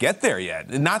just can't get there yet.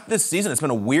 Not this season. It's been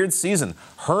a weird season.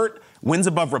 Hurt, wins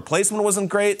above replacement wasn't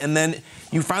great, and then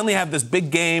you finally have this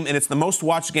big game, and it's the most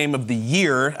watched game of the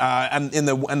year in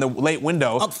the late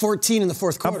window. Up 14 in the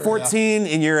fourth quarter. Up 14,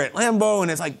 and you're at Lambeau,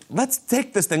 and it's like, let's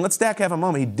take this thing. Let's Dak have a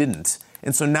moment. He didn't.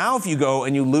 And so now if you go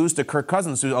and you lose to Kirk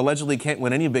Cousins, who allegedly can't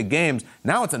win any big games,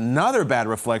 now it's another bad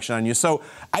reflection on you. So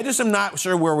I just am not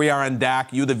sure where we are on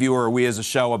Dak, you the viewer, or we as a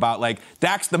show, about like,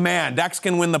 Dak's the man, Dak's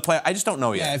can win the play. I just don't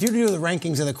know yet. Yeah, if you do the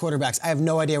rankings of the quarterbacks, I have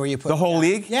no idea where you put the whole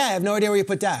league? Yeah, I have no idea where you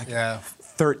put Dak. Yeah.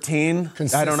 13.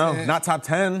 I don't know. Not top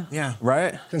 10. Yeah.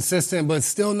 Right? Consistent, but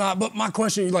still not. But my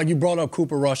question, like you brought up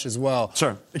Cooper Rush as well.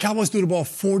 Sure. The Cowboys threw the ball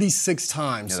 46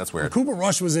 times. Yeah, that's weird. When Cooper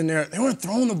Rush was in there, they weren't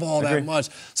throwing the ball that much.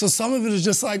 So some of it is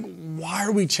just like, why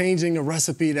are we changing the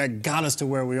recipe that got us to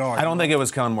where we are? I don't think it was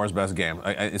Kellen Moore's best game,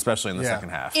 especially in the second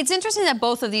half. It's interesting that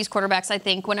both of these quarterbacks, I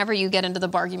think, whenever you get into the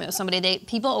argument with somebody,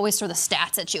 people always throw the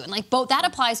stats at you. And like that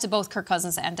applies to both Kirk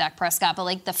Cousins and Dak Prescott. But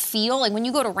like the feel, like when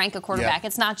you go to rank a quarterback,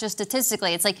 it's not just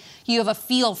statistically. It's like you have a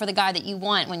feel for the guy that you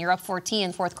want when you're up 14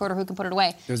 in the fourth quarter, who can put it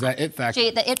away. There's that it factor.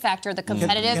 The it factor, the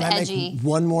competitive, can I edgy. Make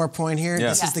one more point here? Yeah.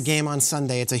 This is the game on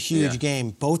Sunday. It's a huge game.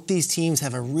 Both these teams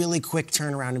have a really quick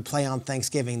turnaround and play on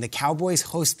Thanksgiving. The Cowboys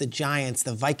host the Giants.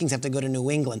 The Vikings have to go to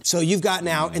New England. So you've got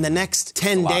now, in the next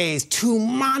 10 days, 2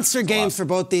 monster games for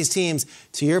both these teams.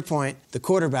 To your point, the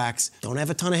quarterbacks don't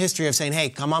have a ton of history of saying, hey,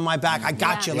 come on my back. I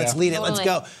got you. Let's lead it. Let's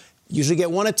go. Usually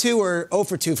get 1 of 2 or 0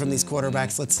 for 2 from these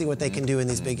quarterbacks. Let's see what they can do in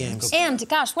these big games. And,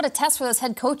 gosh, what a test for those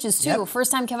head coaches, too. Yep.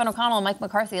 First time Kevin O'Connell and Mike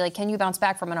McCarthy. Like, can you bounce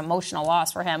back from an emotional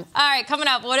loss for him? All right, coming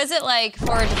up, what is it like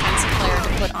for a defensive player to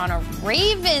put on a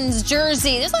Ravens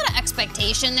jersey? There's a lot of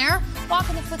expectation there. Walk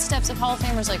in the footsteps of Hall of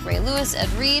Famers like Ray Lewis,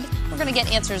 Ed Reed. We're going to get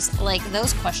answers like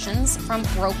those questions from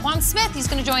Roquan Smith. He's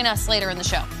going to join us later in the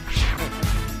show.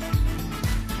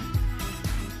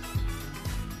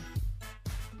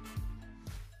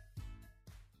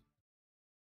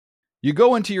 You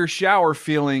go into your shower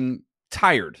feeling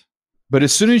tired, but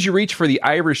as soon as you reach for the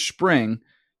Irish Spring,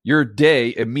 your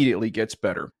day immediately gets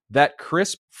better. That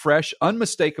crisp, fresh,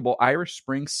 unmistakable Irish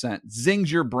Spring scent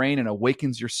zings your brain and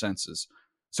awakens your senses.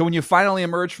 So when you finally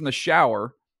emerge from the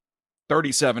shower,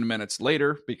 37 minutes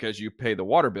later, because you pay the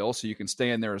water bill so you can stay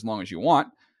in there as long as you want,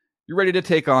 you're ready to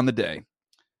take on the day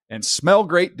and smell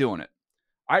great doing it.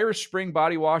 Irish Spring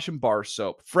Body Wash and Bar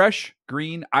Soap. Fresh,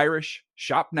 green, Irish.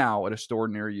 Shop now at a store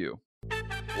near you.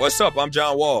 What's up? I'm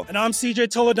John Wall. And I'm CJ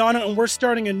Toledano, and we're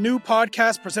starting a new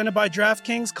podcast presented by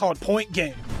DraftKings called Point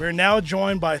Game. We're now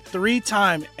joined by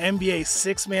 3-time NBA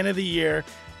Sixth Man of the Year,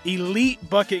 elite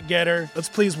bucket getter. Let's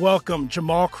please welcome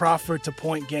Jamal Crawford to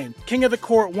Point Game. King of the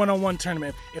Court one-on-one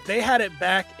tournament. If they had it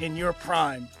back in your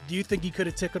prime, do you think you could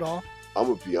have took it all? I'm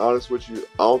going to be honest with you.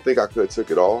 I don't think I could have took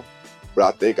it all, but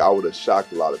I think I would have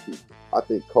shocked a lot of people. I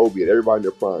think Kobe and everybody in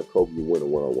their prime, Kobe would win a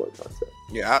one-on-one contest.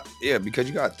 Yeah, because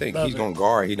you got to think, he's going to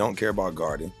guard. He don't care about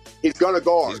guarding. He's going to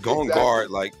guard. He's going to guard.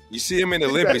 Like, you see him in the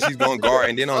Olympics, he's going to guard.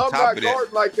 And then on top of that. I'm not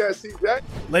guarding like that, CJ.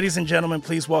 Ladies and gentlemen,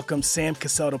 please welcome Sam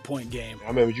Cassell to Point Game. I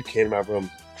remember you came out from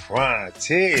crying,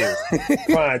 tears.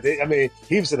 I mean,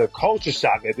 he was in a culture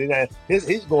shock. And then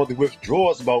he's going through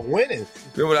withdrawals about winning.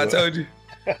 Remember what I told you?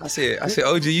 I said,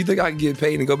 OG, you think I can get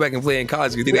paid and go back and play in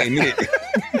college? You think they ain't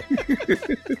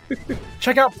it?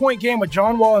 Check out Point Game with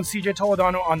John Wall and CJ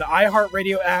Toledano on the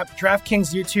iHeartRadio app,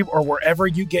 DraftKings YouTube, or wherever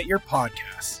you get your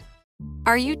podcasts.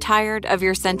 Are you tired of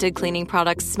your scented cleaning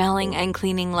products smelling and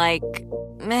cleaning like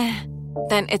meh?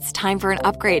 Then it's time for an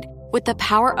upgrade with the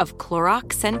power of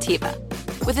Clorox Scentiva.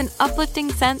 With an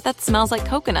uplifting scent that smells like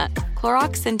coconut,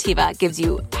 Clorox Scentiva gives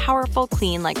you powerful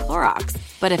clean like Clorox,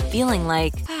 but a feeling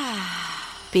like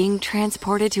being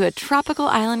transported to a tropical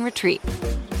island retreat.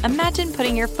 Imagine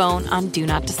putting your phone on Do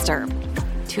Not Disturb,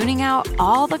 tuning out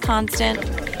all the constant,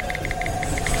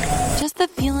 just the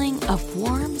feeling of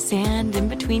warm sand in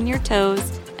between your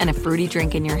toes and a fruity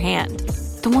drink in your hand.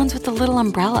 The ones with the little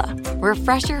umbrella.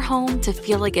 Refresh your home to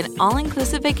feel like an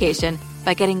all-inclusive vacation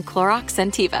by getting Clorox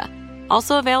Scentiva.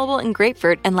 Also available in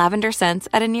grapefruit and lavender scents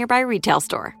at a nearby retail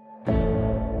store.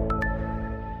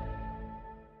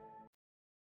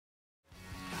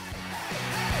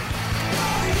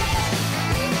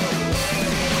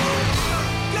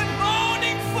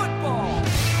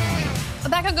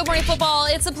 Back on Good Morning Football,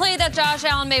 it's a play that Josh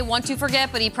Allen may want to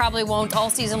forget, but he probably won't all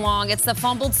season long. It's the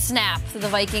fumbled snap that the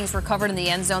Vikings recovered in the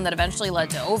end zone that eventually led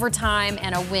to overtime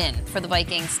and a win for the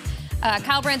Vikings.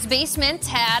 Kyle Brandt's Basement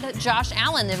had Josh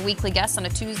Allen, the weekly guest, on a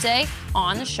Tuesday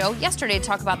on the show yesterday to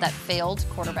talk about that failed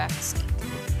quarterback sneak.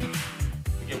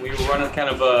 We were running kind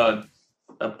of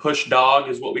a push dog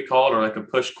is what we call it, or like a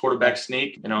push quarterback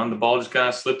sneak, and the ball just kind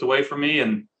of slipped away from me.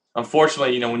 And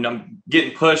unfortunately, when I'm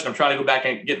getting pushed, I'm trying to go back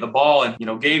and get the ball. And,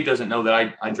 Gabe doesn't know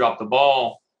that I dropped the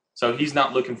ball. So he's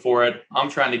not looking for it. I'm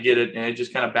trying to get it, and it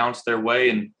just kind of bounced their way.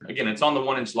 And again, it's on the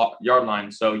 1 inch yard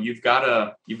line. So you've got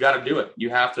to do it. You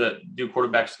have to do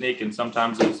quarterback sneak. And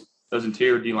sometimes those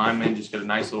interior D linemen just get a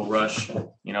nice little rush,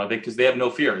 because they have no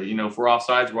fear. If we're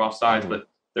offsides, we're offsides, but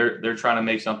they're trying to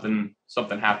make something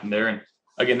happen there. And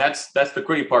again, that's the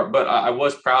gritty part. But I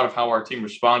was proud of how our team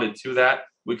responded to that.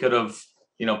 We could have,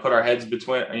 put our heads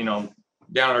between,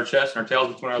 down on our chest and our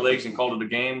tails between our legs and called it a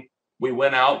game. We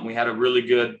went out and we had a really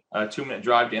good 2-minute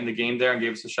drive to end the game there and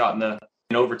gave us a shot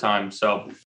in overtime.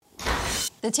 So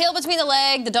the tail between the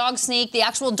leg, the dog sneak, the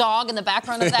actual dog in the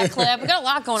background of that clip. We got a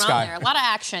lot going on there. A lot of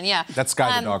action, yeah. That's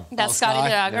Sky the dog. That's Scotty the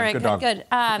dog. All right,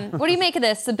 good. What do you make of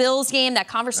this? The Bills game, that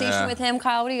conversation with him,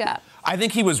 Kyle, what do you got? I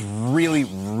think he was really,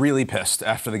 really pissed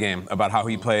after the game about how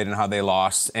he played and how they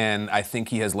lost, and I think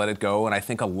he has let it go. And I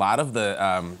think a lot of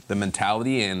the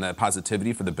mentality and the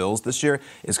positivity for the Bills this year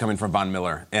is coming from Von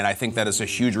Miller, and I think that is a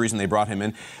huge reason they brought him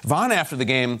in. Von, after the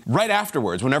game, right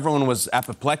afterwards, when everyone was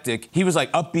apoplectic, he was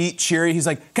like upbeat, cheery. He's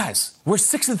like, guys, we're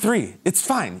 6-3. It's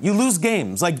fine. You lose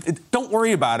games. Don't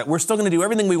worry about it. We're still going to do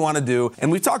everything we want to do.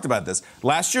 And we've talked about this.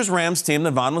 Last year's Rams team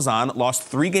that Von was on lost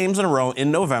 3 games in a row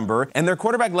in November, and their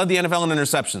quarterback led the NFL in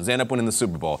interceptions. They ended up winning the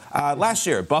Super Bowl. Last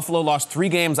year, Buffalo lost 3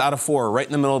 games out of 4 right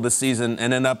in the middle of the season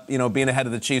and ended up, being ahead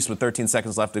of the Chiefs with 13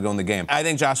 seconds left to go in the game. I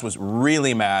think Josh was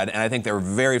really mad, and I think they were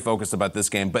very focused about this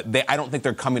game, but I don't think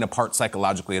they're coming apart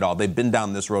psychologically at all. They've been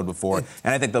down this road before,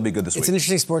 and I think they'll be good this week. It's an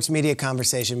interesting sports media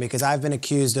conversation because I've been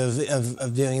accused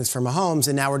of doing this for Mahomes,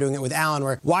 and now we're doing it with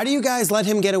Allen, why do you guys let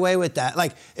him get away with that?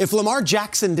 Like, if Lamar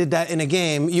Jackson did that in a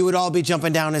game, you would all be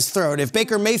jumping down his throat. If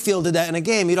Baker Mayfield did that in a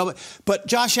game, but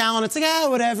Josh Allen, it's like,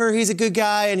 whatever, he's a good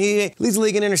guy, and he leads the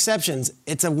league in interceptions.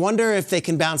 It's a wonder if they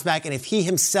can bounce back and if he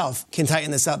himself can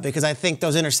tighten this up, because I think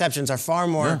those interceptions are far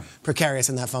more precarious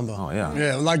than that fumble. Oh, yeah.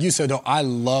 Yeah, like you said, though, I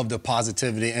love the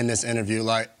positivity in this interview.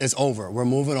 Like, it's over. We're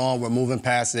moving on. We're moving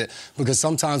past it, because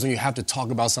sometimes when you have to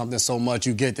talk about something so much,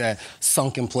 you get that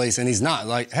sunken place, and he's not.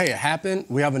 Like, hey, it happened.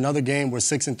 We have another game. We're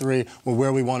 6-3. We're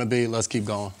where we want to be. Let's keep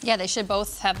going. Yeah, they should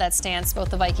both have that stance, both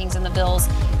the Vikings and the Bills.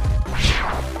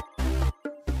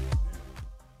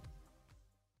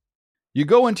 You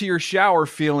go into your shower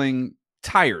feeling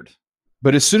tired,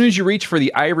 but as soon as you reach for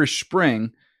the Irish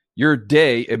Spring, your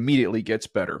day immediately gets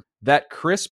better. That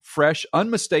crisp, fresh,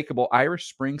 unmistakable Irish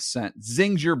Spring scent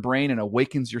zings your brain and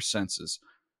awakens your senses.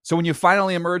 So when you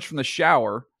finally emerge from the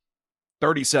shower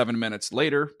 37 minutes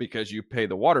later, because you pay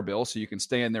the water bill so you can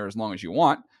stay in there as long as you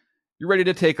want, you're ready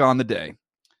to take on the day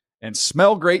and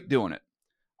smell great doing it.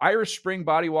 Irish Spring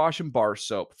Body Wash and Bar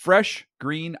Soap. Fresh,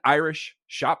 green, Irish.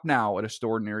 Shop now at a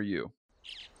store near you.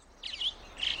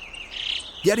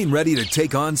 Getting ready to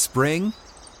take on spring?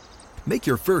 Make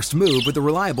your first move with the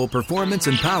reliable performance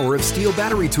and power of Steel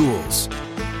battery tools.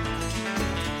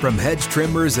 From hedge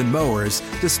trimmers and mowers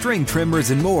to string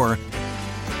trimmers and more,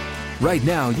 right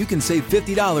now you can save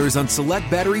 $50 on select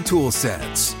battery tool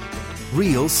sets.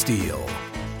 Real Steel.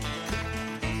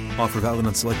 Offer valid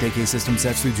on select AK system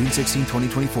sets through June 16,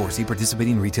 2024. See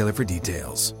participating retailer for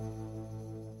details.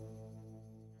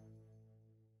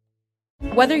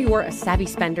 Whether you're a savvy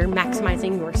spender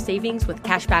maximizing your savings with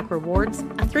cashback rewards,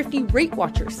 a thrifty rate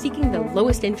watcher seeking the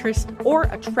lowest interest, or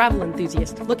a travel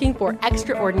enthusiast looking for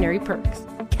extraordinary perks,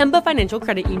 Kemba Financial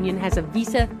Credit Union has a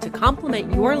visa to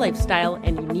complement your lifestyle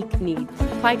and unique needs.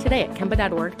 Apply today at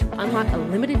Kemba.org to unlock a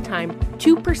limited-time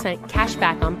 2% cash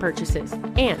back on purchases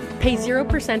and pay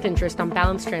 0% interest on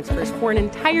balance transfers for an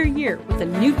entire year with a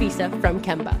new visa from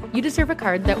Kemba. You deserve a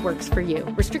card that works for you.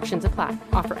 Restrictions apply.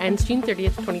 Offer ends June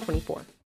 30th, 2024.